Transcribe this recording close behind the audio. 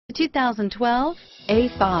2012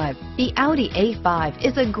 A5. The Audi A5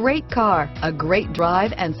 is a great car. A great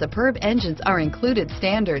drive and superb engines are included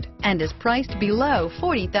standard and is priced below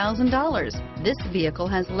 $40,000. This vehicle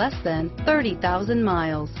has less than 30,000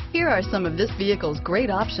 miles. Here are some of this vehicle's great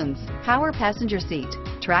options: power passenger seat,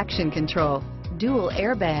 traction control, dual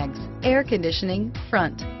airbags, air conditioning,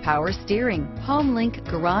 front, power steering, HomeLink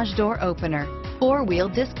Garage Door Opener, four-wheel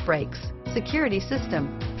disc brakes, security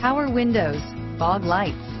system, power windows, fog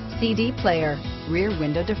lights, CD player, rear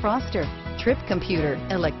window defroster, trip computer,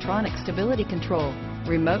 electronic stability control,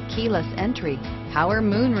 remote keyless entry, power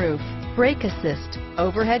moonroof, brake assist,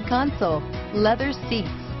 overhead console, leather seats,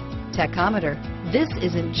 tachometer. This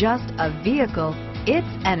isn't just a vehicle,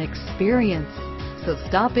 it's an experience. So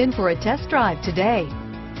stop in for a test drive today.